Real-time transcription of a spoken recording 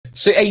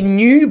So a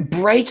new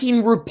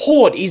breaking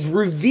report is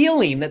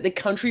revealing that the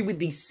country with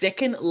the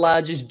second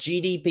largest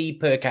GDP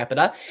per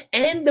capita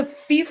and the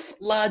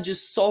fifth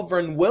largest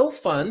sovereign wealth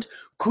fund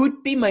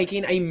could be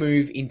making a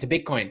move into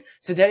Bitcoin.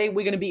 So today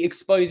we're going to be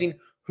exposing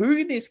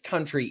who this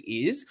country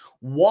is,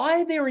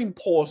 why they're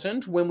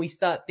important when we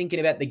start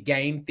thinking about the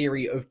game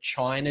theory of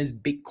China's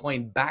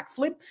Bitcoin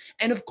backflip,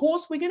 and of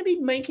course, we're going to be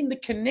making the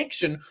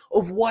connection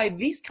of why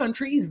this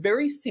country is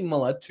very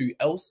similar to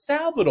El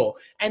Salvador,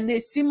 and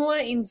they're similar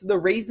in the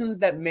reasons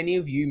that many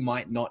of you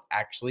might not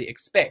actually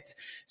expect.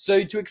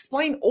 So to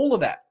explain all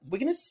of that, we're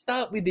going to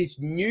start with this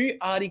new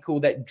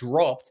article that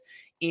dropped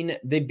in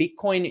the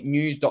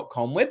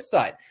bitcoinnews.com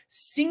website.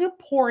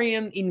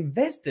 Singaporean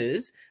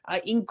investors are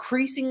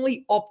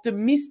increasingly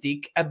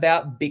optimistic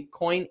about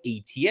Bitcoin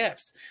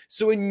ETFs.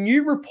 So a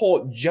new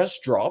report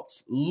just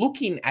dropped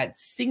looking at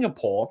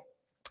Singapore,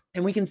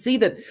 and we can see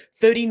that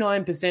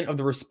 39% of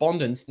the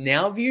respondents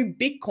now view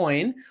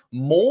Bitcoin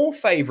more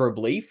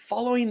favorably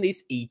following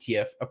this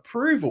ETF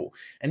approval.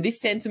 And this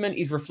sentiment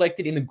is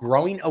reflected in the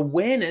growing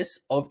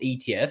awareness of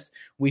ETFs,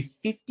 with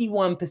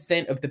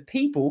 51% of the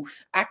people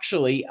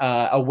actually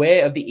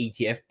aware of the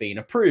ETF being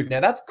approved.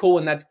 Now, that's cool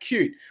and that's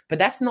cute, but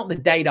that's not the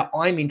data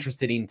I'm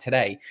interested in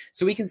today.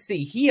 So we can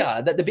see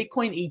here that the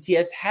Bitcoin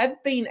ETFs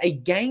have been a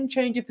game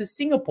changer for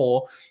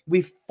Singapore,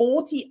 with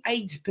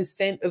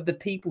 48% of the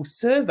people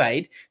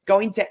surveyed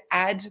going to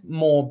add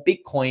more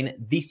Bitcoin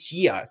this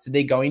year. So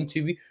they're going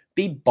to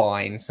be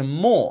buying some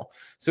more.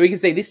 So we can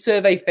see this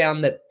survey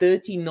found that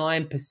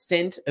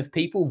 39% of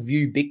people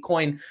view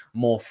Bitcoin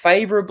more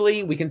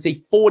favorably. We can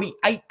see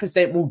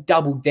 48% will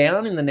double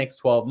down in the next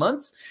 12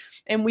 months.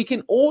 And we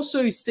can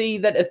also see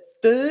that a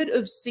third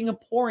of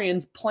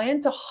Singaporeans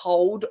plan to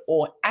hold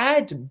or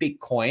add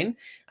Bitcoin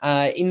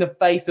in the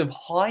face of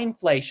high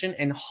inflation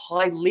and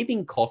high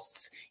living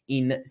costs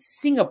in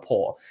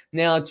Singapore.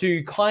 Now,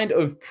 to kind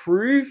of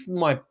prove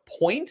my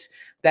point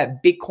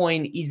that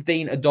Bitcoin is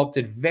being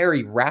adopted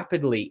very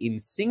rapidly in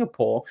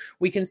Singapore,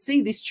 we can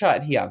see this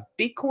chart here.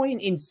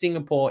 Bitcoin in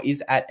Singapore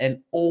is at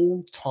an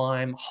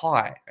all-time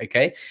high,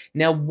 okay?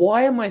 Now,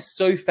 why am I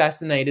so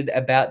fascinated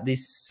about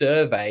this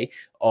survey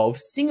of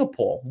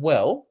Singapore?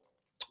 Well,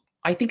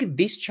 I think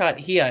this chart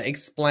here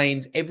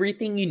explains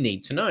everything you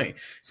need to know.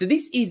 So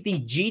this is the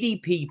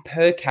GDP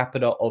per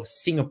capita of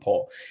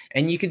Singapore.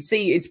 And you can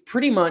see it's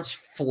pretty much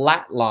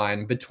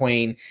flatline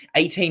between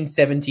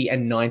 1870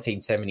 and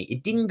 1970.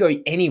 It didn't go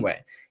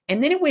anywhere.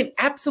 And then it went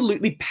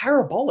absolutely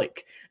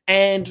parabolic.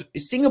 And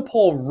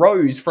Singapore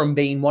rose from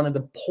being one of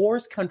the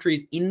poorest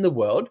countries in the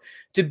world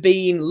to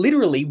being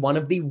literally one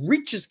of the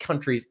richest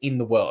countries in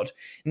the world.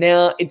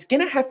 Now, it's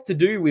going to have to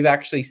do with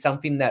actually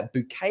something that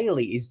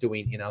Bukele is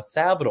doing in El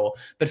Salvador.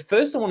 But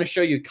first, I want to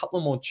show you a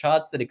couple more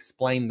charts that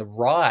explain the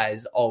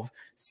rise of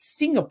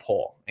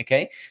Singapore,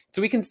 okay?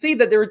 So we can see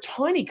that they're a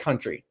tiny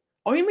country.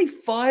 Only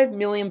 5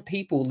 million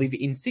people live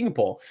in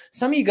Singapore.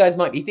 Some of you guys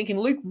might be thinking,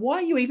 Luke, why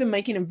are you even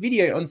making a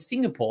video on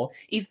Singapore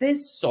if they're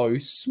so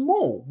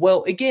small?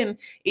 Well, again,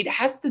 it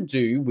has to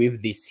do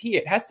with this here.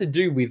 It has to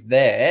do with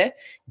their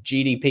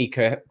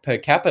GDP per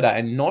capita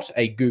and not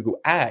a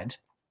Google ad.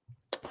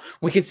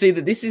 We can see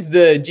that this is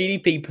the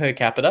GDP per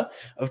capita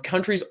of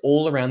countries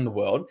all around the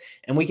world.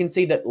 And we can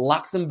see that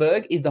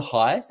Luxembourg is the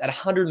highest at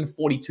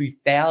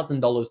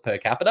 $142,000 per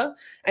capita.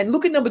 And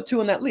look at number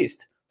 2 on that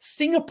list,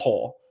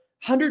 Singapore.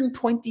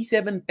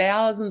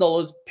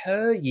 $127,000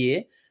 per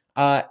year.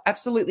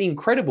 Absolutely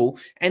incredible.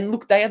 And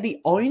look, they are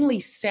the only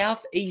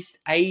Southeast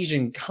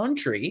Asian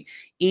country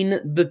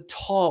in the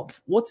top,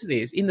 what's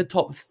this? In the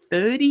top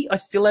 30? I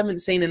still haven't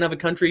seen another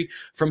country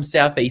from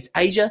Southeast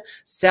Asia.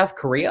 South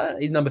Korea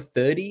is number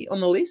 30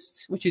 on the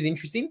list, which is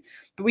interesting.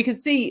 But we can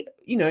see,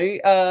 you know,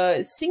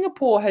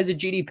 Singapore has a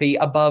GDP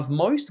above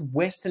most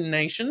Western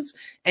nations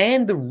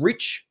and the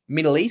rich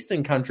Middle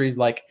Eastern countries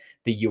like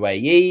the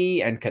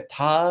UAE and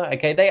Qatar.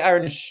 Okay, they are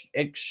an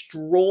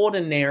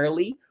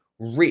extraordinarily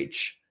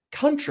rich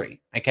country,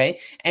 okay?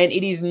 And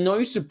it is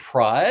no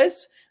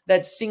surprise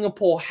that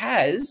Singapore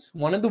has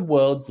one of the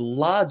world's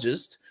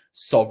largest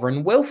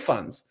sovereign wealth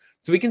funds.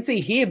 So we can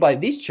see here by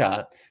this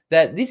chart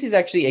that this is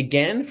actually,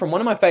 again, from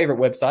one of my favorite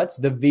websites,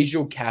 The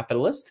Visual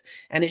Capitalist,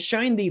 and it's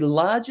showing the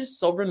largest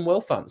sovereign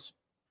wealth funds.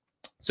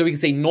 So we can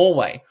see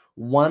Norway,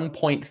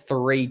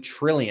 1.3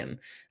 trillion.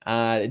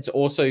 It's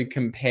also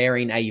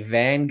comparing a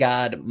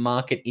Vanguard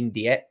market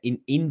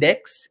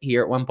index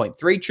here at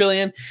 1.3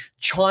 trillion.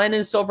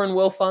 China's sovereign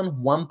wealth fund,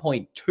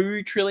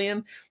 1.2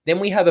 trillion. Then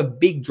we have a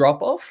big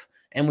drop off.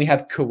 And we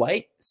have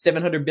Kuwait,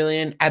 700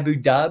 billion, Abu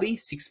Dhabi,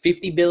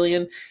 650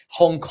 billion,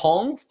 Hong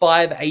Kong,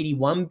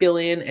 581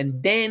 billion.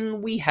 And then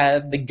we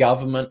have the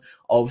government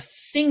of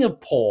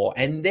Singapore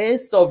and their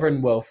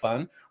sovereign wealth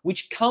fund,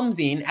 which comes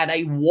in at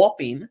a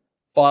whopping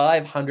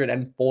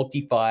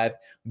 $545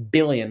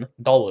 billion,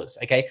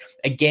 okay?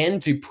 Again,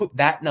 to put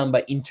that number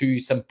into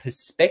some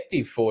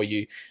perspective for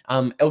you,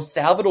 El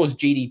Salvador's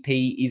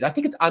GDP is, I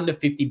think it's under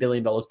 $50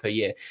 billion per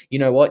year. You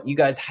know what? You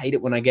guys hate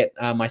it when I get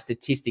my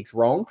statistics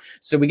wrong.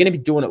 So we're going to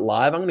be doing it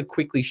live. I'm going to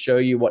quickly show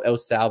you what El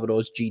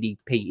Salvador's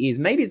GDP is.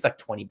 Maybe it's like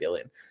 20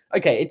 billion.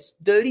 Okay, it's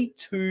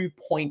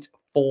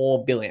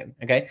 32.4 billion.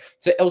 Okay,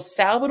 so El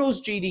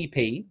Salvador's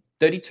GDP,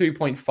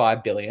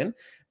 32.5 billion.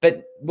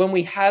 But when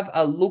we have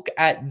a look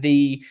at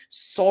the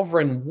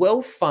sovereign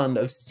wealth fund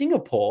of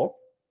Singapore,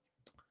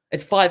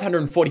 it's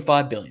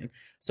 545 billion.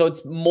 So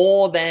it's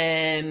more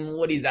than,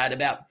 what is that,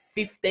 about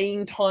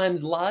 15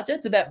 times larger?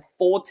 It's about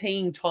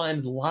 14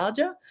 times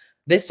larger.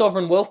 Their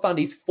sovereign wealth fund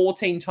is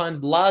 14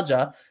 times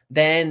larger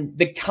than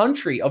the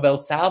country of El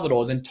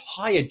Salvador's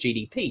entire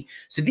GDP.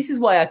 So this is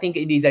why I think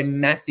it is a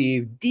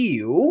massive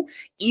deal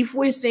if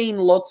we're seeing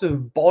lots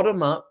of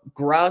bottom-up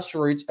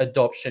grassroots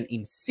adoption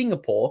in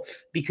Singapore,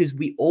 because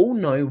we all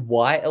know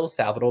why El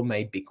Salvador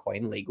made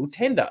Bitcoin legal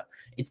tender.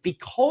 It's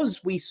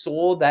because we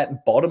saw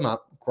that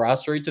bottom-up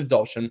grassroots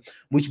adoption,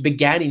 which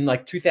began in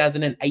like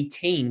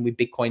 2018 with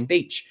Bitcoin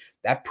Beach.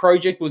 That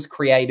project was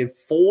created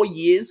 4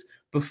 years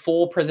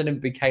before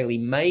President Bukele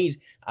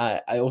made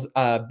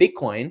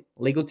Bitcoin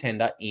legal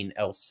tender in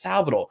El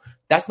Salvador.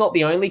 That's not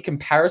the only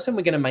comparison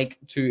we're going to make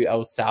to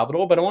El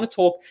Salvador, but I want to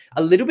talk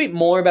a little bit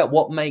more about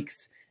what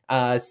makes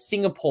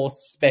Singapore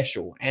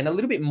special and a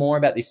little bit more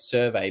about this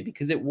survey,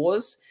 because it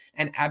was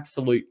an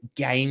absolute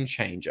game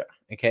changer.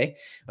 Okay,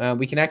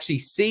 we can actually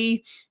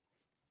see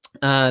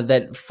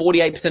that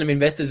 48% of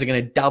investors are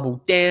going to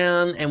double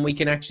down, and we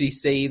can actually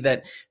see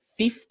that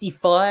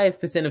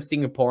 55% of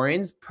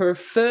Singaporeans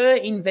prefer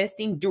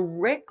investing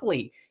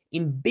directly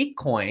in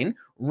Bitcoin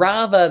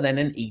rather than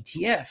an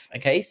ETF.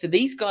 Okay, so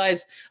these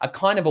guys are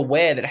kind of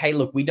aware that, hey,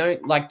 look, we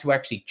don't like to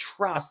actually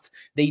trust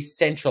these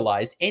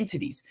centralized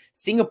entities.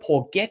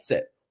 Singapore gets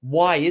it.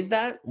 Why is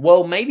that?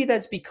 Well, maybe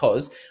that's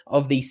because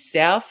of the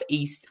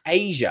Southeast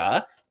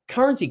Asia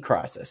currency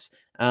crisis.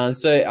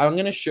 So I'm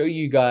going to show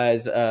you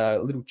guys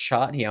a little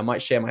chart here. I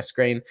might share my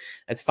screen.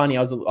 It's funny,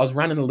 I was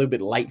running a little bit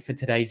late for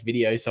today's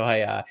video, so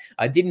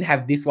I didn't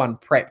have this one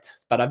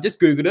prepped, but I've just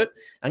Googled it.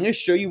 I'm going to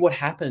show you what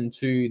happened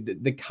to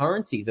the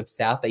currencies of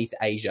Southeast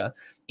Asia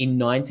in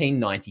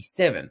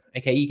 1997.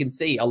 Okay, you can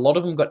see a lot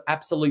of them got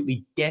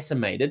absolutely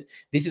decimated.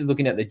 This is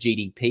looking at the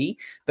GDP,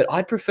 but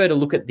I'd prefer to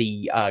look at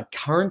the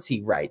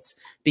currency rates,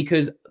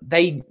 because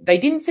they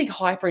didn't see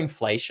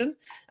hyperinflation,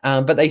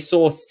 but they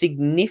saw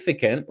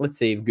significant, let's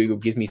see if Google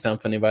gives me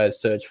something if I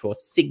search for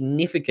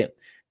significant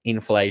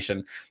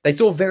inflation. They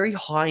saw very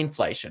high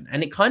inflation,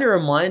 and it kind of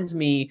reminds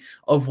me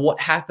of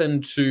what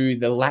happened to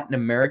the Latin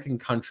American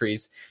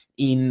countries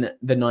in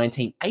the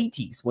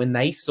 1980s when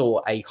they saw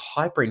a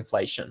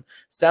hyperinflation.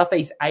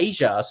 Southeast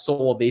Asia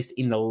saw this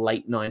in the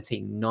late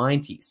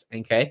 1990s.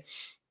 Okay,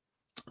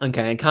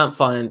 I can't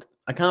find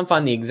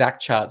the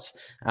exact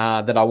charts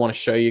that I want to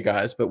show you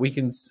guys, but we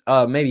can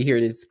maybe here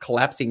it is,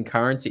 collapsing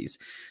currencies.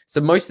 So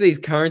most of these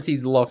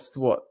currencies lost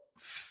what,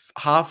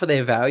 half of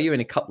their value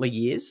in a couple of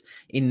years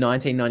in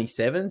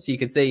 1997. So you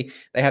can see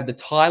they have the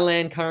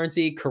Thailand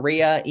currency,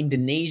 Korea,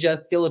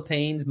 Indonesia,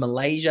 Philippines,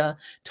 Malaysia,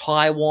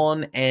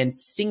 Taiwan, and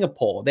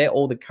Singapore. They're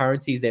all the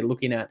currencies they're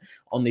looking at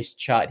on this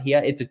chart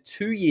here. It's a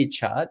 2-year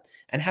chart,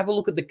 and have a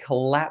look at the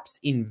collapse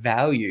in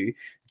value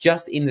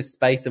just in the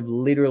space of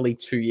literally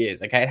 2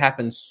 years. Okay, it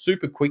happened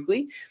super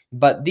quickly,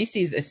 but this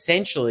is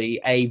essentially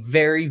a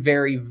very,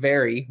 very,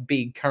 very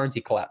big currency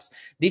collapse.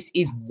 This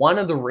is one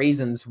of the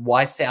reasons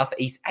why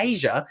Southeast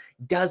Asia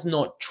does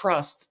not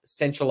trust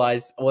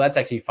centralized. Well, that's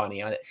actually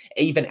funny.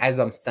 Even as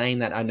I'm saying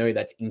that, I know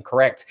that's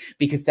incorrect,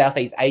 because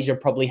Southeast Asia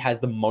probably has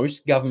the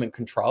most government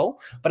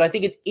control. But I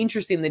think it's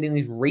interesting that in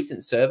this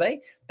recent survey,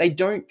 they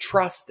don't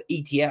trust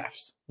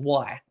ETFs.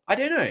 Why? I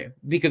don't know,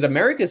 because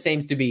America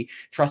seems to be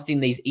trusting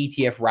these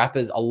ETF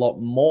wrappers a lot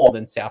more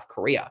than South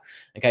Korea.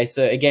 Okay,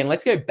 so again,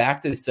 let's go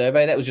back to the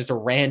survey. That was just a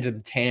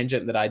random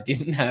tangent that I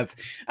didn't have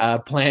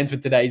planned for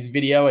today's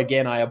video.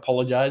 Again, I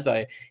apologize.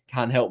 I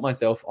can't help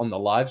myself on the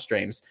live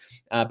streams.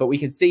 But we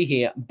can see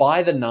here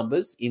by the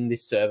numbers in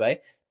this survey,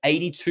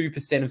 82%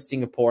 of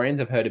Singaporeans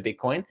have heard of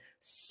Bitcoin,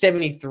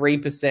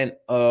 73%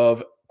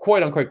 of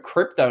quote unquote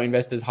crypto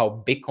investors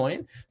hold Bitcoin.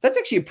 So that's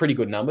actually a pretty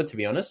good number, to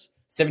be honest.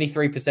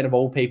 73% of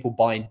all people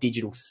buying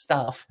digital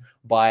stuff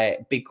buy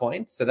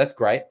Bitcoin. So that's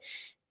great.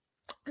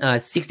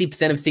 60%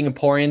 of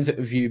Singaporeans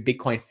view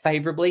Bitcoin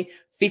favorably.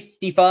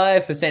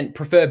 55%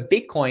 prefer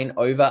Bitcoin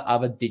over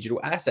other digital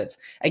assets.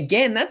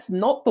 Again, that's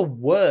not the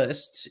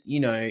worst,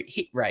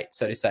 hit rate,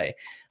 so to say.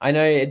 I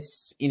know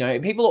it's,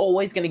 people are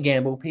always going to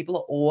gamble. People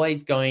are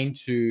always going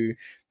to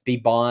be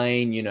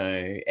buying,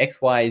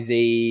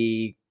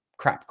 XYZ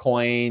crap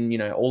coin,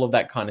 all of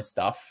that kind of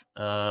stuff,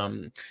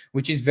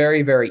 which is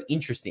very, very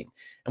interesting.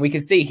 And we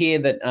can see here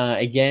that,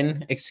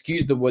 again,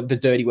 excuse the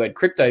dirty word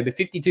crypto, but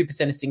 52%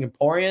 of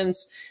Singaporeans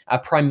are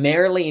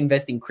primarily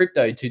investing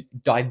crypto to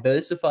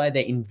diversify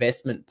their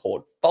investment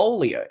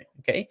portfolio.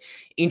 Okay,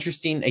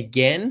 interesting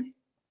again.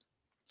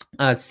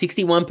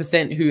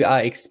 61% who are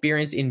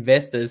experienced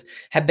investors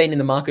have been in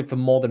the market for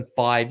more than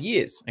 5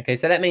 years. Okay,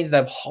 so that means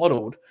they've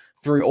hodled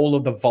through all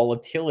of the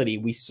volatility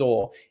we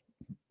saw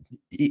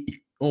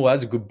Oh,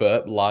 that's a good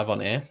burp live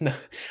on air.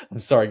 I'm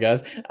sorry,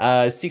 guys.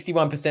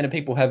 61% of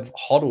people have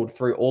hodled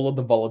through all of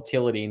the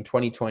volatility in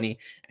 2020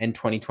 and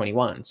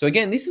 2021. So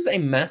again, this is a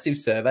massive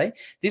survey.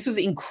 This was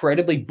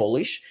incredibly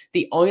bullish.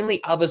 The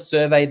only other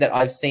survey that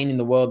I've seen in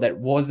the world that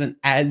wasn't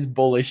as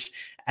bullish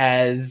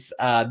as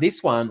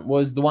this one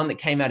was the one that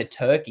came out of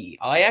Turkey.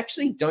 I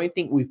actually don't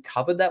think we've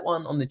covered that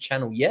one on the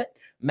channel yet.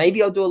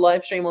 Maybe I'll do a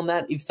live stream on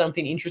that if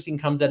something interesting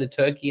comes out of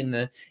Turkey in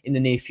the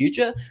near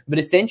future. But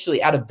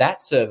essentially, out of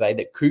that survey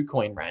that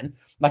KuCoin ran,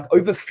 like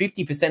over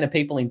 50% of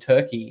people in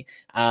Turkey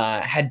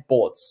had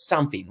bought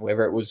something,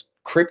 whether it was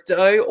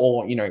crypto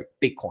or, you know,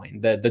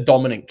 Bitcoin, the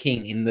dominant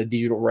king in the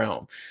digital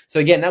realm. So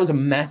again, that was a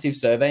massive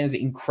survey. It was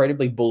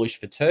incredibly bullish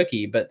for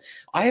Turkey, but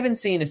I haven't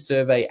seen a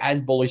survey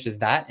as bullish as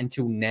that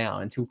until now,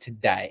 until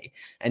today,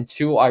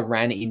 until I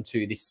ran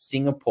into this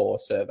Singapore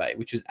survey,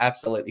 which was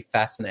absolutely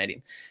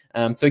fascinating.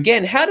 So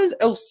again, how does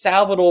El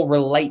Salvador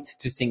relate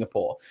to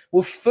Singapore?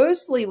 Well,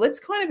 firstly, let's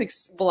kind of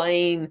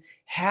explain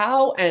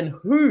how and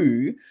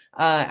who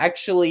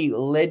actually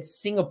led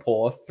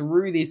Singapore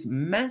through this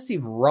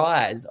massive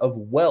rise of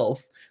wealth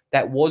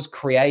that was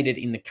created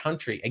in the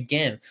country.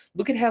 Again,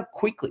 look at how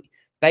quickly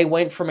they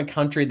went from a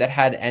country that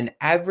had an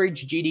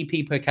average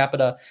GDP per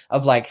capita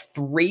of like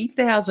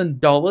 $3,000 in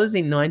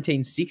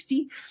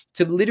 1960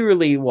 to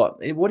literally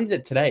what is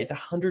it today? It's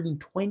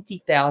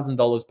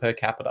 $120,000 per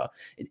capita.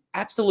 It's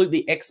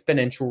absolutely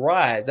exponential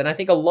rise. And I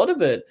think a lot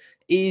of it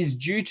is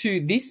due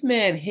to this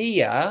man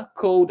here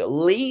called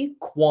Lee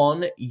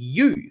Kuan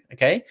Yew,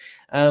 okay?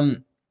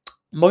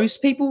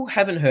 Most people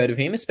haven't heard of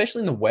him,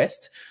 especially in the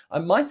West,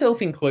 myself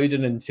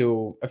included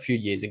until a few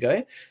years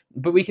ago.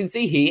 But we can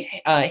see here,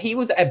 he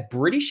was a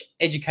British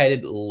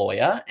educated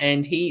lawyer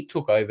and he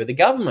took over the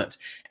government.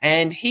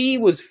 And he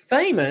was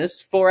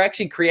famous for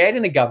actually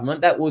creating a government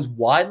that was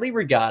widely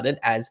regarded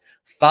as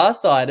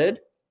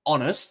farsighted,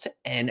 honest,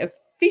 and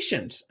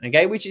efficient,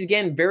 okay, which is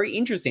again very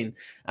interesting.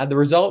 The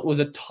result was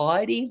a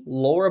tidy,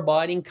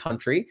 law-abiding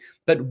country,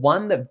 but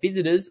one that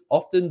visitors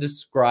often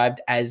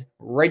described as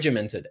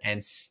regimented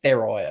and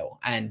sterile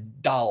and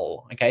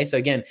dull. Okay, so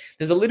again,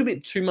 there's a little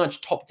bit too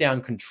much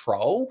top-down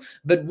control,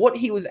 but what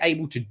he was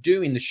able to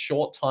do in the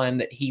short time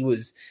that he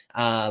was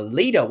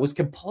leader was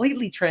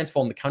completely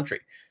transform the country.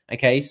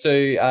 Okay,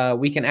 so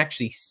we can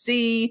actually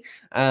see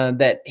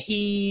that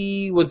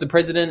he was the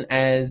president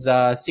as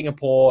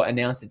Singapore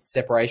announced its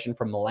separation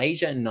from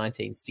Malaysia in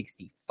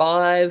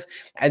 1965.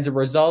 As a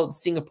result,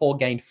 Singapore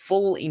gained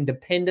full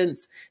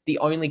independence, the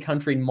only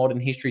country in modern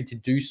history to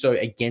do so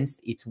against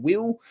its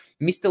will.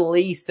 Mr.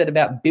 Lee set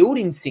about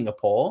building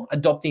Singapore,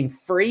 adopting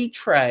free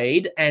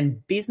trade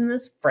and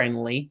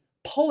business-friendly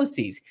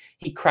policies.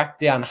 He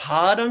cracked down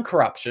hard on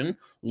corruption,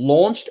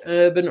 launched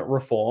urban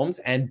reforms,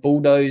 and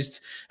bulldozed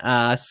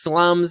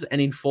slums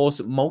and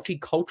enforced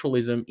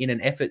multiculturalism in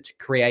an effort to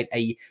create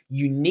a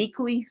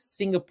uniquely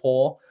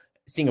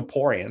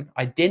Singaporean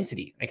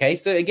identity. Okay,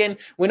 so again,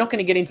 we're not going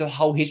to get into the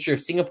whole history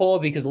of Singapore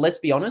because let's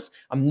be honest,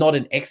 I'm not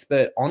an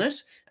expert on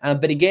it.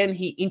 But again,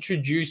 he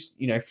introduced,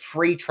 you know,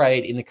 free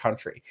trade in the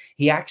country.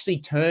 He actually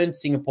turned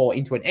Singapore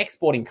into an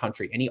exporting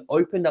country and he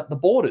opened up the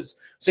borders.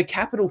 So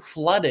capital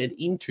flooded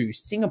into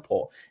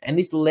Singapore and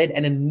this led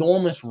an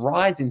enormous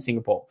rise in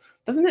Singapore.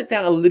 Doesn't that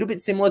sound a little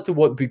bit similar to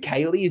what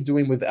Bukele is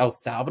doing with El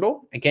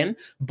Salvador? Again,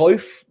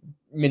 both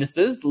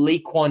ministers, Lee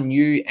Kuan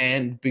Yew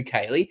and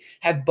Bukele,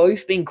 have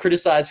both been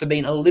criticized for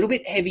being a little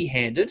bit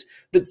heavy-handed,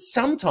 but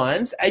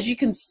sometimes, as you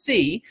can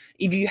see,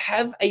 if you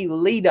have a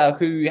leader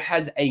who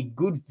has a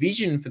good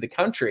vision for the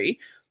country,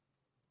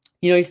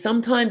 you know,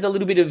 sometimes a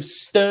little bit of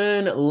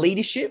stern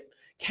leadership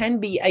can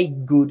be a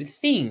good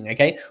thing,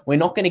 okay? We're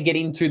not going to get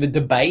into the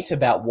debate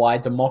about why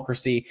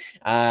democracy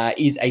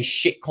is a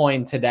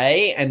shitcoin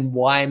today and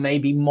why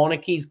maybe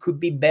monarchies could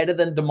be better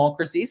than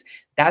democracies.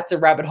 That's a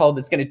rabbit hole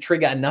that's going to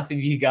trigger enough of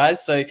you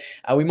guys. So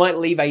we might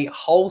leave a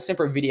whole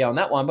separate video on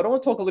that one, but I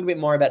want to talk a little bit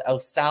more about El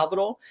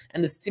Salvador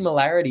and the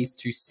similarities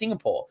to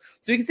Singapore.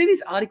 So you can see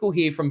this article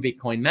here from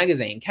Bitcoin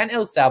Magazine. Can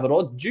El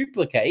Salvador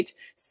duplicate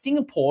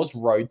Singapore's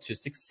road to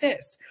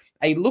success?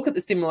 A look at the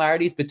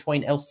similarities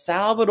between El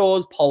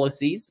Salvador's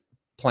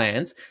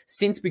plans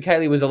since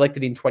Bukele was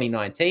elected in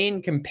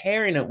 2019,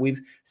 comparing it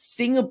with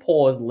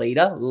Singapore's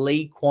leader,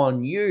 Lee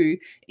Kuan Yew,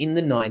 in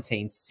the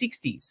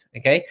 1960s,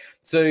 okay?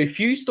 So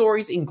few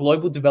stories in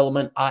global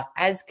development are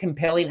as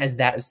compelling as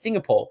that of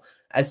Singapore,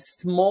 a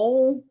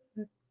small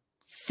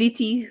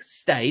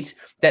city-state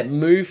that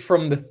moved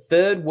from the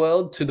third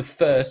world to the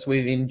first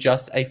within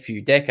just a few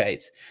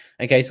decades.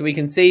 Okay, so we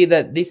can see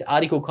that this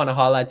article kind of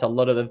highlights a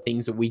lot of the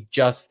things that we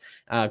just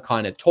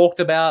kind of talked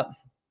about.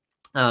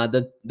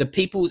 The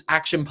People's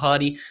Action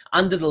Party,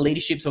 under the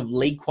leaderships of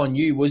Lee Kuan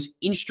Yew, was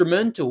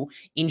instrumental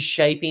in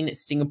shaping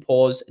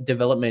Singapore's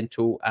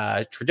developmental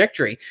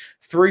trajectory.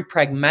 Through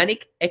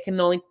pragmatic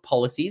economic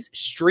policies,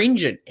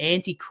 stringent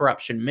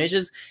anti-corruption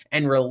measures,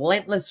 and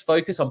relentless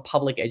focus on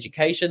public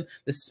education,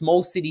 the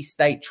small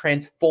city-state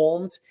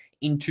transformed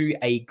into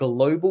a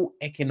global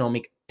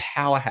economic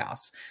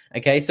powerhouse.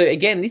 Okay, so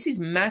again, this is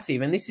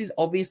massive, and this is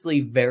obviously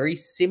very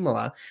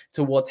similar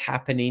to what's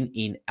happening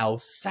in El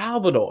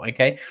Salvador.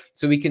 Okay,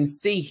 so we can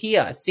see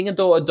here,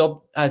 Singapore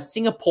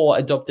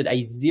adopted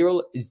a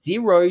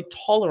zero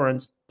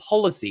tolerance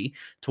policy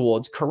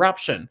towards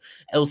corruption.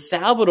 El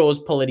Salvador's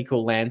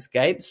political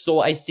landscape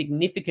saw a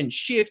significant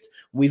shift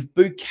with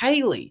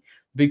Bukele.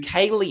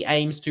 Bukele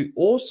aims to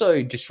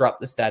also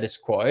disrupt the status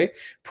quo,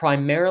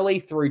 primarily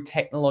through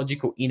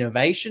technological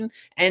innovation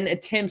and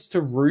attempts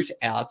to root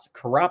out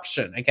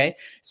corruption. Okay,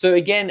 so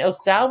again, El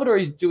Salvador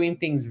is doing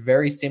things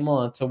very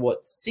similar to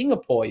what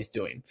Singapore is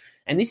doing.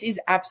 And this is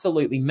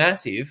absolutely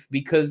massive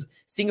because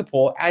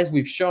Singapore, as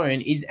we've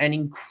shown, is an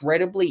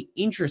incredibly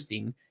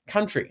interesting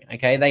country.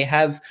 Okay, they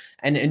have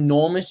an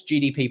enormous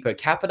GDP per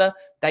capita.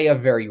 They are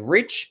very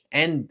rich.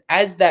 And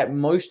as that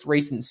most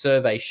recent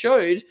survey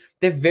showed,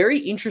 they're very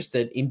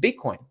interested in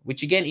Bitcoin,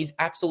 which again is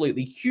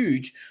absolutely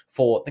huge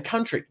for the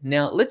country.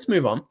 Now, let's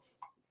move on.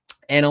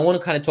 And I want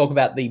to kind of talk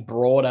about the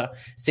broader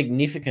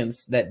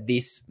significance that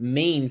this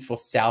means for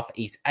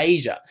Southeast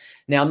Asia.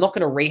 Now, I'm not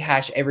going to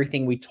rehash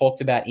everything we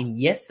talked about in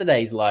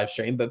yesterday's live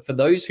stream, but for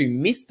those who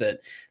missed it,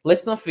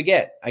 let's not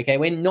forget, okay,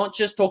 we're not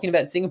just talking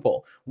about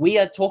Singapore. We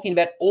are talking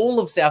about all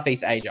of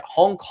Southeast Asia.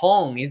 Hong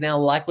Kong is now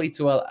likely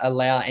to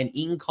allow an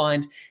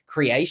in-kind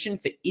creation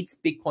for its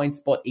Bitcoin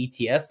spot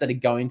ETFs that are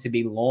going to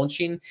be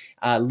launching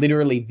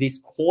literally this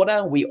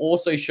quarter. We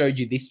also showed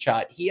you this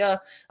chart here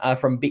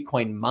from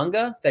Bitcoin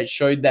Manga that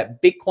showed that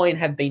Bitcoin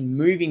have been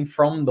moving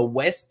from the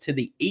west to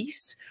the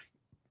east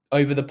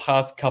over the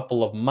past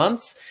couple of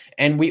months.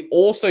 And we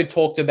also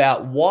talked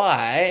about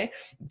why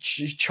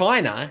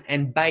China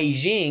and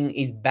Beijing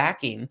is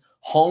backing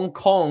Hong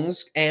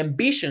Kong's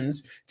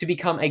ambitions to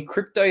become a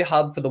crypto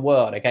hub for the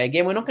world. Okay,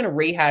 again, we're not going to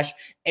rehash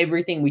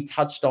everything we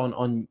touched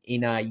on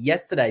in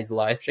yesterday's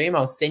live stream.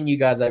 I'll send you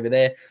guys over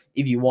there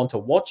if you want to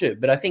watch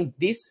it. But I think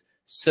this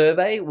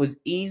survey was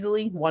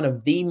easily one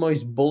of the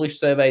most bullish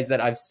surveys that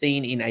I've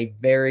seen in a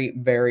very,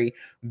 very,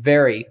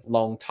 very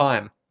long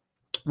time.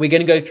 We're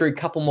going to go through a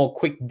couple more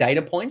quick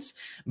data points,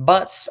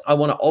 but I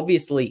want to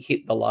obviously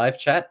hit the live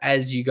chat,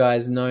 as you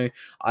guys know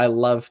I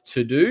love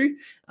to do.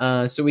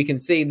 So we can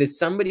see there's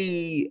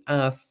somebody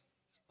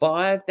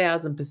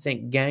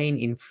 5,000% gain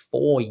in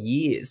 4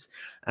 years.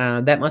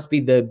 That must be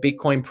the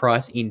Bitcoin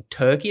price in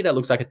Turkey. That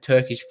looks like a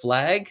Turkish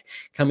flag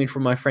coming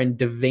from my friend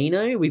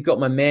Davino. We've got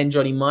my man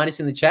Johnny Midas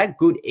in the chat.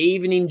 Good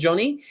evening,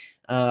 Johnny.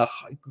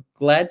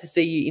 Glad to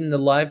see you in the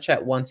live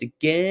chat once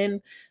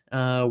again.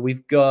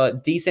 We've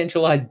got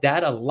Decentralized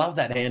Dad. I love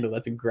that handle.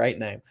 That's a great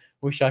name.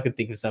 Wish I could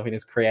think of something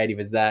as creative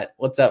as that.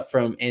 What's up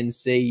from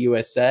NC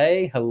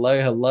USA?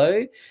 Hello,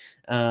 hello.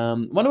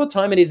 Wonder what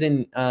time it is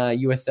in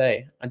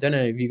USA. I don't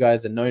know if you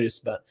guys have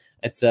noticed, but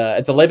it's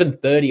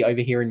 11:30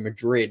 over here in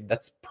Madrid.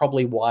 That's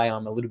probably why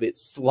I'm a little bit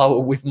slower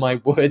with my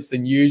words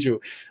than usual.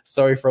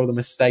 Sorry for all the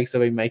mistakes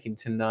I've been making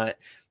tonight.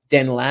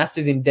 Den Lass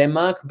is in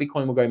Denmark.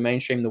 Bitcoin will go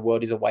mainstream. The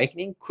world is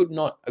awakening. Could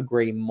not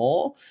agree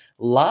more.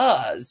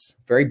 Lars,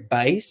 very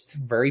based,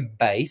 very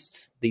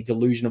based. The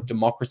delusion of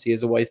democracy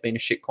has always been a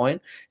shitcoin.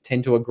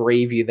 Tend to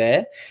agree with you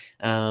there.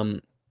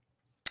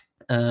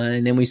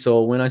 And then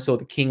when I saw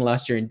the king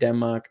last year in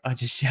Denmark, I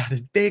just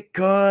shouted,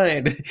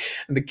 Bitcoin.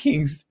 And the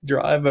king's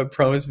driver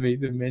promised me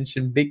to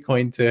mention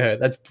Bitcoin to her.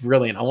 That's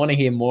brilliant. I want to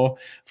hear more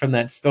from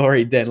that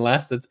story, Den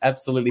Lass. That's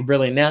absolutely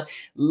brilliant. Now,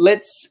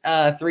 let's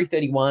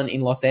 331 in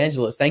Los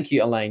Angeles. Thank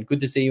you, Elaine. Good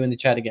to see you in the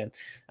chat again.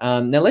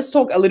 Now, let's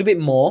talk a little bit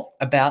more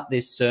about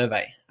this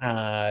survey.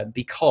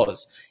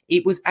 Because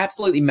it was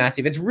absolutely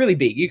massive. It's really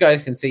big. You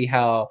guys can see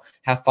how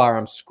far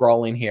I'm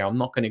scrolling here. I'm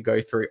not going to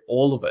go through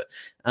all of it.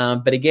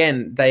 But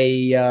again,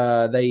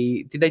 did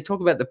they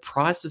talk about the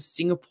price of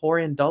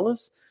Singaporean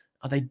dollars?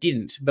 Oh, they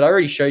didn't. But I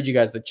already showed you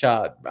guys the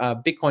chart.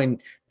 Bitcoin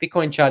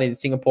chart in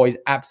Singapore is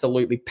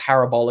absolutely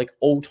parabolic,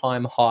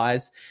 all-time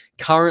highs.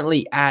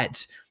 Currently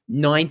at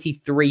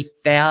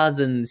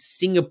 93,000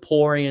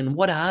 Singaporean,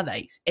 what are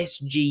they?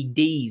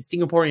 SGDs,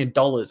 Singaporean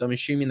dollars. I'm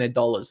assuming they're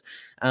dollars.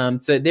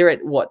 So they're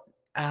at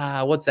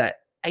what's that?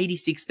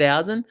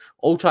 86,000.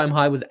 All-time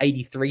high was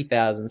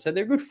 83,000. So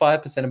they're a good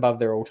 5% above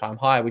their all-time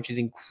high, which is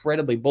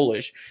incredibly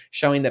bullish,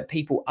 showing that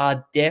people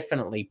are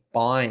definitely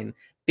buying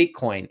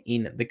Bitcoin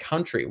in the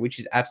country, which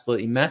is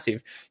absolutely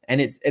massive. And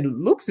it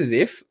looks as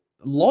if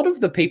a lot of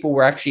the people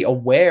were actually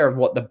aware of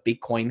what the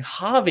Bitcoin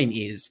halving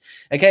is.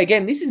 Okay,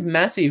 again, this is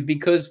massive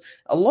because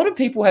a lot of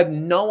people have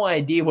no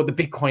idea what the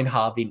Bitcoin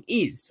halving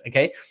is,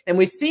 okay? And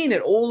we're seeing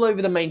it all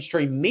over the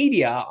mainstream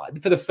media.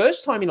 For the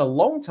first time in a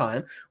long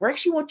time, we're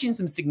actually watching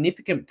some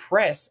significant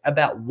press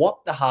about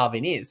what the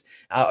halving is.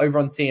 Over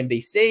on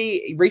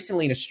CNBC,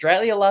 recently in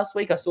Australia last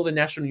week, I saw the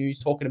national news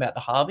talking about the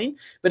halving,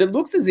 but it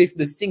looks as if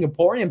the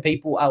Singaporean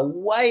people are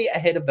way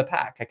ahead of the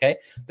pack, okay?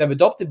 They've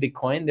adopted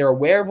Bitcoin. They're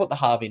aware of what the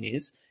halving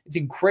is. It's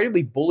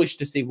incredibly bullish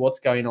to see what's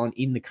going on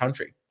in the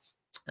country.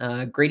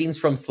 Greetings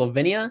from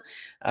Slovenia.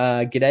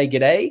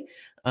 G'day.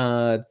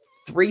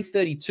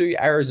 3:32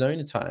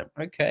 Arizona time.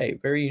 Okay,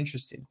 very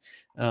interesting.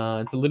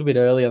 It's a little bit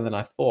earlier than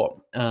I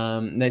thought.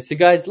 So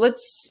guys,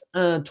 let's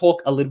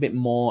talk a little bit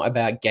more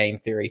about game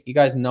theory. You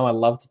guys know I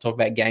love to talk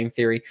about game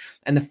theory,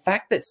 and the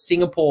fact that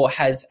Singapore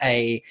has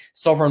a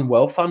sovereign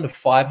wealth fund of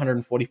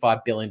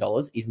 $545 billion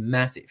is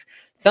massive.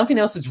 Something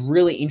else that's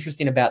really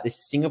interesting about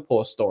this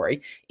Singapore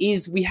story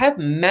is we have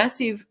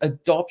massive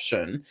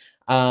adoption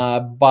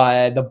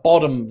by the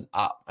bottoms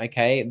up.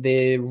 Okay,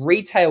 the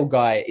retail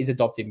guy is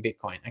adopting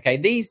Bitcoin. Okay,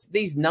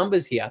 these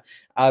numbers here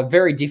are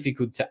very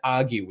difficult to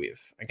argue with.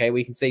 Okay,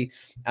 we can see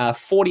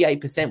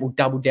 48% will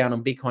double down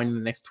on Bitcoin in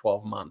the next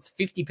 12 months.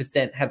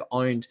 50% have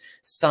owned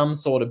some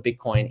sort of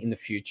Bitcoin in the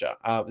future.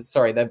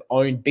 Sorry, they've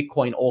owned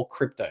Bitcoin or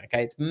crypto.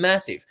 Okay, it's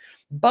massive.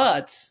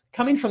 But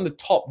coming from the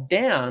top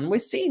down, we're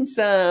seeing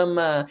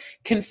some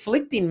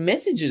conflicting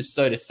messages,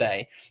 so to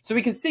say. So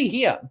we can see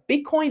here,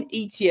 Bitcoin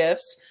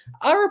ETFs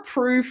are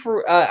approved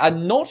for are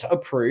not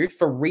approved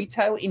for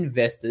retail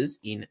investors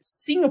in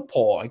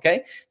Singapore.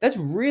 Okay, that's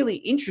really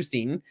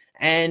interesting.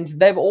 And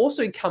they've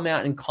also come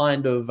out and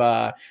kind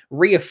of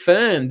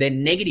reaffirmed their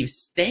negative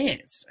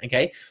stance.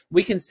 Okay,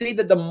 we can see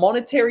that the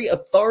Monetary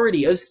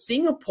Authority of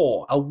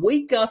Singapore, a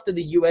week after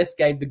the US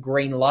gave the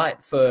green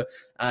light for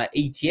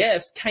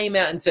ETFs, came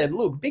out and said,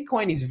 look,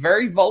 Bitcoin is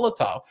very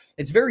volatile.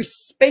 It's very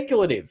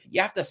speculative.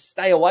 You have to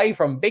stay away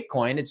from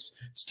Bitcoin. It's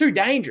too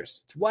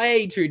dangerous. It's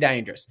way too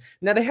dangerous.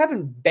 Now, they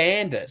haven't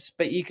banned it,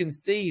 but you can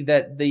see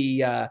that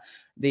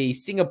the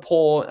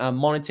Singapore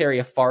Monetary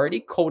Authority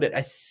called it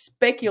a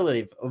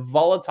speculative,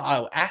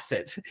 volatile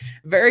asset.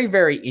 Very,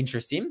 very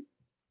interesting.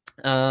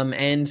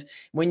 And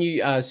when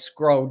you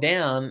scroll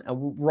down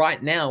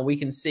right now, we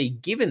can see,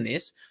 given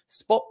this,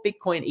 spot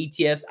Bitcoin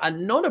ETFs are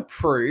not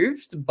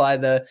approved by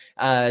the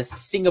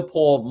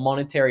Singapore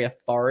Monetary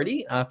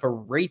Authority for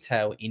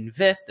retail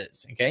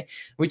investors, okay,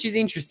 which is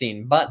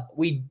interesting. But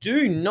we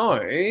do know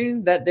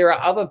that there are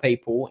other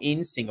people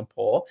in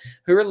Singapore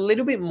who are a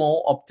little bit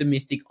more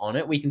optimistic on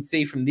it. We can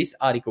see from this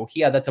article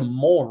here, that's a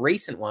more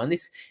recent one.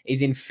 This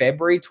is in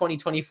February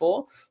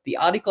 2024. The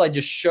article I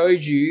just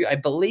showed you, I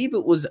believe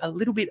it was a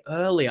little bit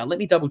earlier. Let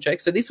me double check.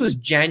 So this was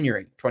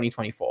January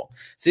 2024.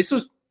 So this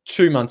was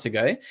 2 months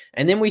ago.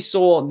 And then we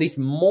saw this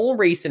more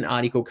recent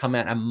article come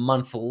out a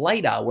month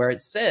later where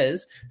it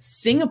says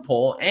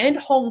Singapore and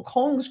Hong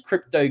Kong's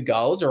crypto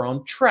goals are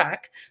on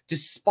track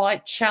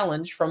despite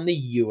challenge from the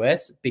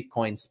US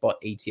Bitcoin spot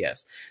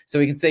ETFs. So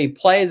we can see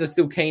players are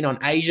still keen on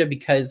Asia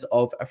because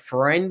of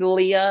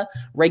friendlier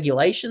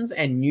regulations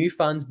and new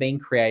funds being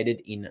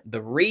created in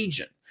the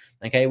region.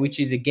 Okay,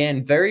 which is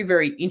again very,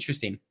 very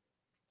interesting.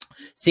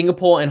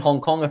 Singapore and Hong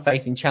Kong are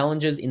facing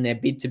challenges in their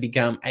bid to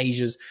become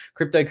Asia's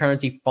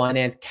cryptocurrency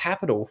finance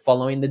capital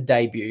following the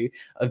debut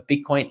of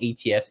Bitcoin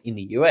ETFs in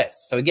the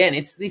US. So again,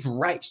 it's this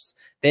race.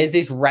 There's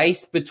this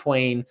race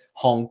between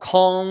Hong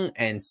Kong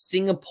and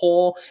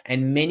Singapore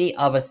and many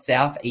other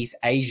Southeast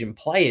Asian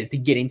players to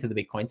get into the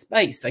Bitcoin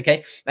space,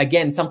 okay?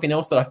 Again, something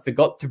else that I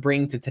forgot to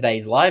bring to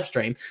today's live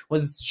stream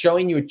was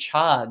showing you a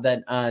chart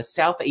that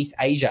Southeast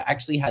Asia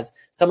actually has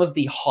some of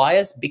the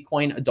highest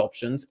Bitcoin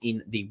adoptions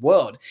in the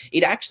world.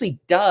 It actually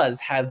does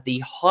have the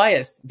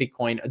highest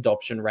Bitcoin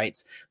adoption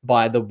rates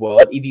by the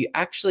world if you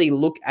actually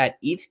look at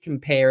it,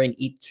 comparing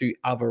it to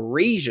other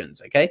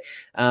regions, okay?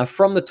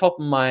 From the top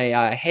of my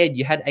head,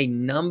 you had a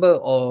number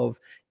of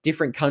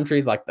different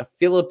countries like the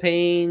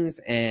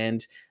Philippines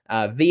and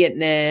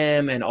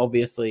Vietnam, and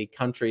obviously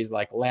countries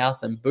like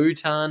Laos and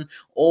Bhutan,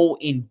 all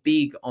in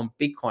big on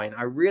Bitcoin.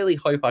 I really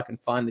hope I can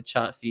find the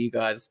chart for you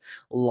guys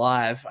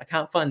live. I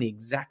can't find the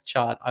exact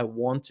chart I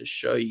want to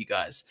show you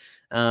guys.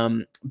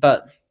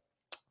 But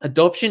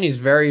adoption is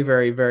very,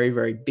 very, very,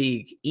 very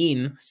big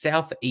in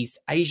Southeast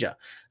Asia.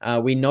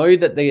 We know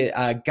that the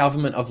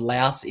government of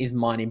Laos is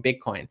mining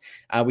Bitcoin.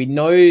 We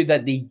know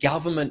that the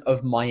government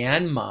of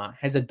Myanmar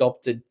has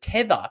adopted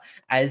Tether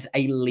as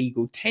a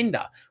legal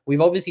tender.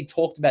 We've obviously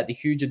talked about the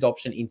huge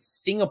adoption in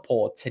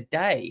Singapore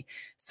today.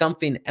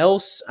 Something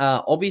else,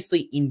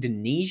 obviously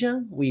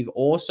Indonesia. We've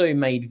also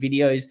made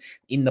videos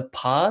in the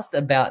past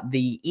about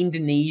the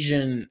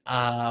Indonesian,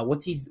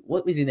 what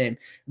was his name?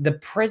 The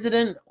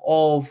president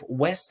of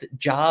West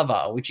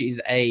Java, which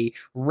is a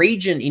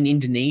region in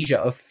Indonesia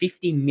of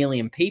 50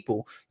 million people.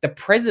 The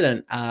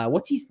president,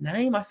 what's his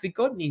name? I've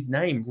forgotten his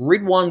name.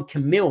 Ridwan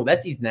Kamil,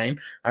 that's his name.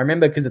 I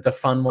remember because it's a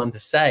fun one to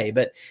say.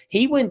 But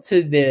he went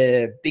to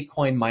the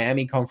Bitcoin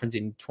Miami conference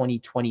in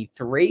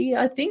 2023,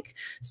 I think,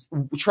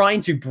 trying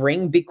to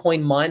bring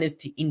Bitcoin miners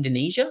to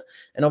Indonesia.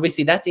 And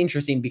obviously that's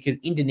interesting because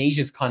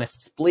Indonesia's kind of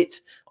split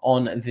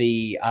on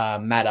the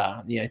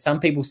matter. You know, some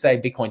people say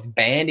Bitcoin's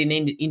banned in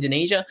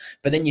Indonesia,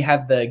 but then you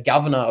have the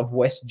governor of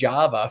West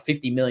Java,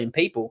 50 million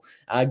people,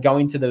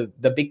 going to the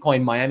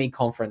Bitcoin Miami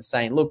conference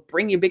saying, look,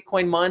 bring your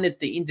Bitcoin miners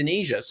to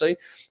Indonesia. So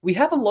we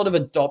have a lot of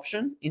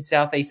adoption in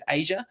Southeast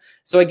Asia.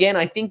 So again,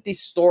 I think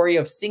this story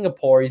of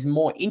Singapore is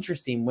more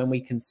interesting when we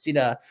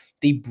consider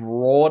the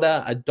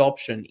broader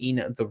adoption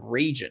in the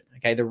region.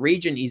 Okay, the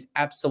region is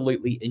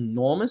absolutely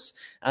enormous.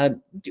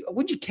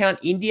 Would you count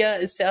India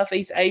as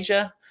Southeast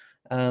Asia?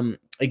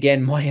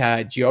 Again,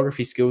 my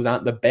geography skills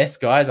aren't the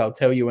best, guys. I'll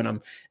tell you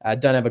when I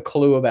don't have a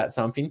clue about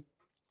something.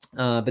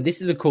 But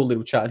this is a cool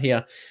little chart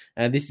here.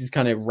 This is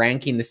kind of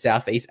ranking the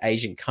Southeast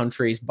Asian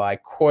countries by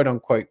quote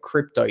unquote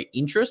crypto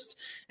interest.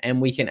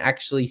 And we can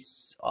actually,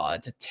 oh,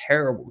 it's a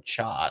terrible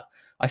chart.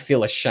 I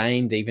feel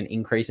ashamed even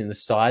increasing the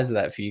size of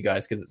that for you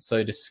guys because it's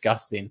so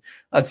disgusting.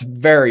 That's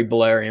very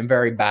blurry and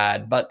very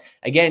bad. But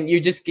again, you're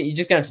just gonna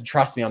have to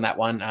trust me on that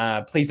one.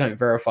 Please don't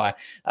verify.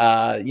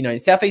 You know,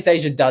 Southeast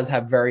Asia does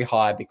have very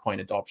high Bitcoin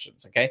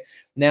adoptions. Okay.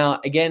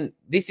 Now, again,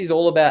 this is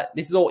all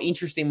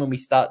interesting when we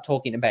start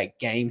talking about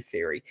game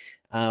theory.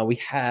 We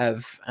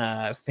have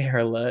Fair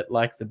Alert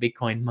likes the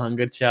Bitcoin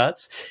manga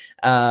charts.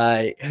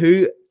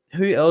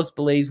 Who else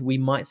believes we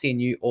might see a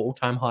new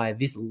all-time high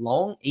this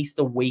long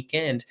Easter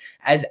weekend?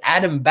 As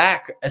Adam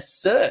Back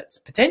asserts,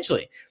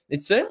 potentially.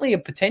 It's certainly a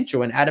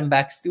potential, and Adam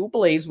Back still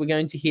believes we're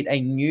going to hit a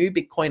new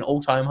Bitcoin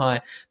all-time high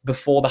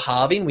before the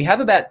halving. We have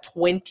about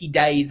 20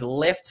 days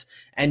left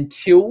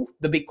until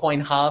the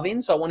Bitcoin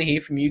halving, so I want to hear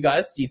from you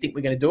guys. Do you think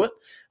we're going to do it?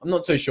 I'm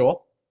not so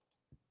sure.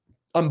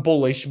 I'm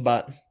bullish,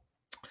 but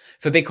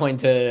for Bitcoin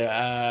to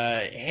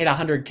hit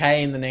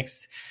 100K in the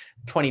next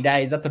 20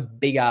 days, that's a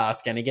big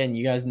ask. And again,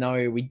 you guys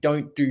know we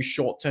don't do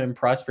short-term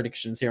price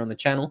predictions here on the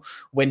channel.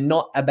 We're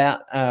not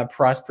about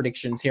price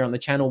predictions here on the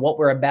channel. What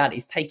we're about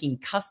is taking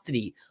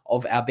custody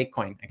of our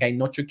Bitcoin, okay?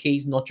 Not your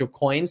keys, not your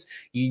coins.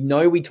 You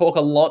know we talk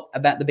a lot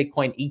about the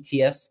Bitcoin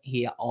ETFs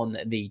here on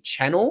the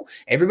channel.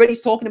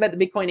 Everybody's talking about the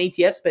Bitcoin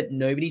ETFs, but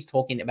nobody's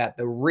talking about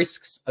the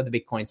risks of the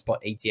Bitcoin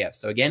spot ETF.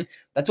 So again,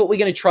 that's what we're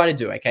going to try to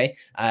do, okay?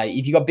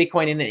 If you got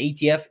Bitcoin in an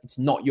ETF, it's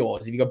not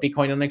yours. If you got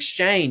Bitcoin on an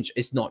exchange,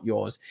 it's not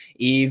yours.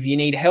 If you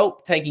need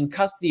help taking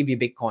custody of your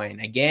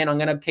Bitcoin, again, I'm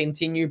going to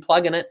continue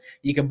plugging it.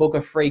 You can book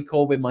a free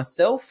call with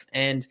myself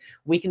and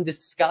we can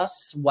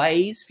discuss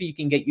ways for you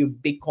can get your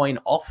Bitcoin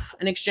off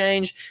an exchange,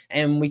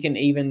 and we can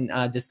even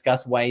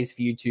discuss ways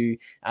for you to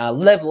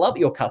level up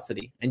your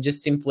custody and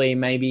just simply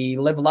maybe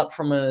level up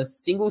from a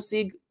single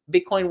sig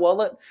Bitcoin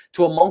wallet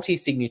to a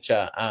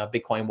multi-signature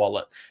Bitcoin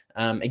wallet.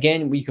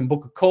 Again, you can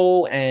book a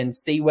call and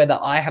see whether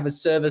I have a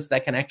service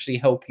that can actually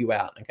help you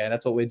out. Okay,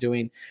 that's what we're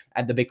doing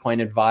at the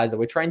Bitcoin Advisor.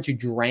 We're trying to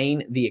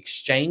drain the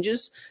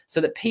exchanges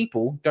so that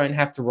people don't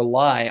have to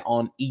rely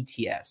on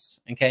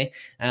ETFs. Okay,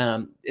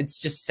 it's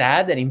just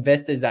sad that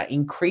investors are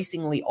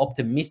increasingly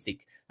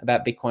optimistic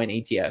about Bitcoin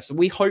ETFs. So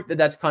we hope that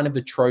that's kind of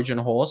the Trojan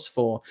horse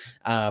for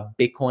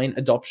Bitcoin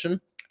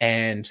adoption,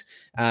 and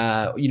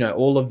you know,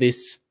 all of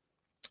this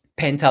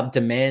pent-up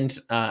demand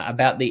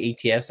about the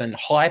ETFs and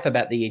hype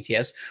about the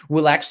ETFs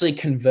will actually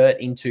convert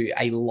into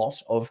a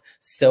lot of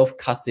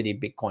self-custody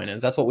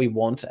Bitcoiners. That's what we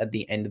want at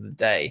the end of the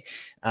day.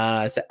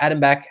 So Adam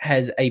Back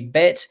has a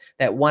bet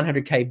that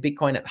 100K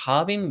Bitcoin at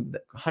halving.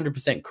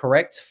 100%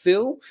 correct,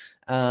 Phil.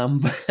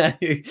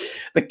 The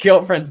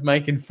girlfriend's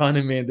making fun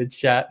of me in the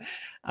chat.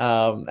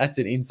 That's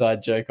an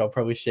inside joke I'll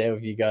probably share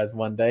with you guys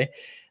one day.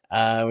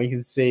 We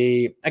can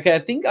see, okay, I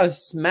think I've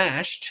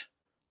smashed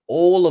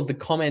all of the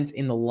comments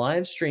in the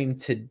live stream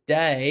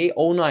today.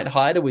 All Night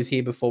Hider was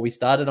here before we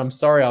started. I'm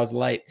sorry I was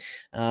late.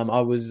 It's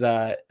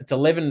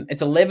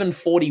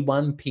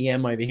 11:41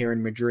 p.m. over here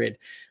in Madrid.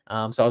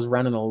 So I was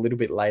running a little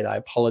bit late. I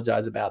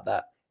apologize about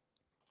that.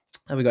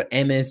 And we got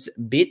MS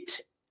Bit.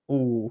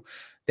 Ooh,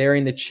 they're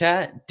in the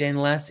chat. Dan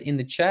Lass in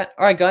the chat.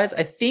 All right, guys,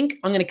 I think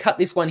I'm going to cut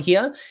this one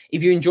here.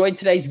 If you enjoyed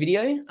today's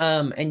video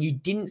and you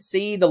didn't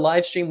see the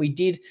live stream we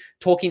did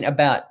talking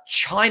about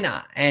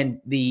China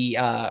and the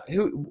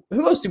who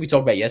else did we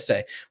talk about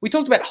yesterday? We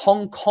talked about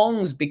Hong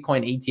Kong's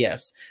Bitcoin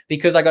ETFs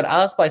because I got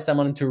asked by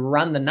someone to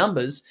run the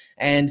numbers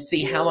and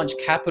see how much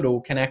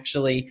capital can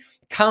actually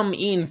come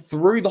in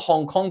through the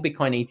Hong Kong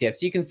Bitcoin ETF.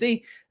 So you can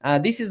see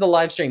this is the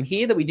live stream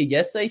here that we did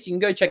yesterday. So you can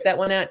go check that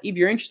one out if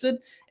you're interested.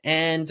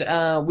 And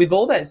with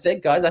all that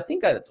said, guys, I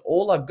think that's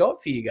all I've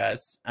got for you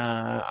guys.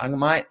 I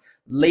might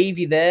leave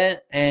you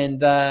there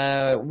and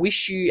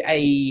wish you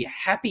a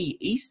happy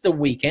Easter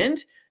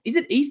weekend. Is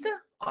it Easter?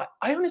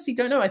 I honestly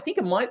don't know. I think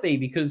it might be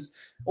because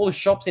all the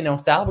shops in El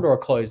Salvador are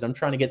closed. I'm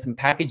trying to get some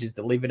packages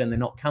delivered and they're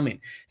not coming.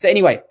 So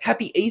anyway,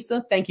 happy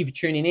Easter. Thank you for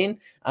tuning in.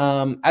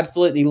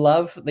 Absolutely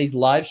love these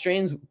live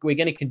streams. We're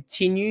going to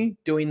continue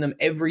doing them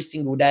every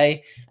single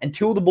day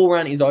until the bull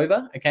run is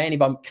over. Okay. And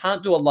if I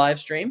can't do a live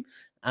stream,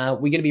 we're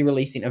going to be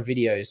releasing a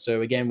video.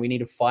 So again, we need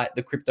to fight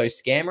the crypto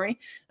scammery.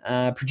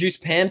 Producer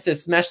Pam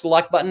says, smash the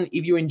like button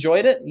if you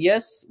enjoyed it.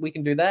 Yes, we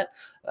can do that.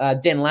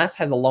 Dan Lass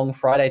has a long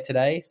Friday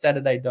today.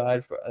 Saturday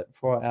died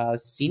for our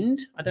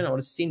Sind. I don't know what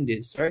a Sind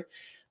is. Sorry.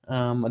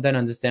 I don't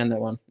understand that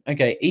one.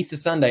 Okay. Easter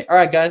Sunday. All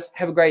right, guys,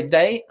 have a great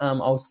day.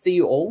 I'll see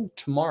you all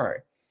tomorrow.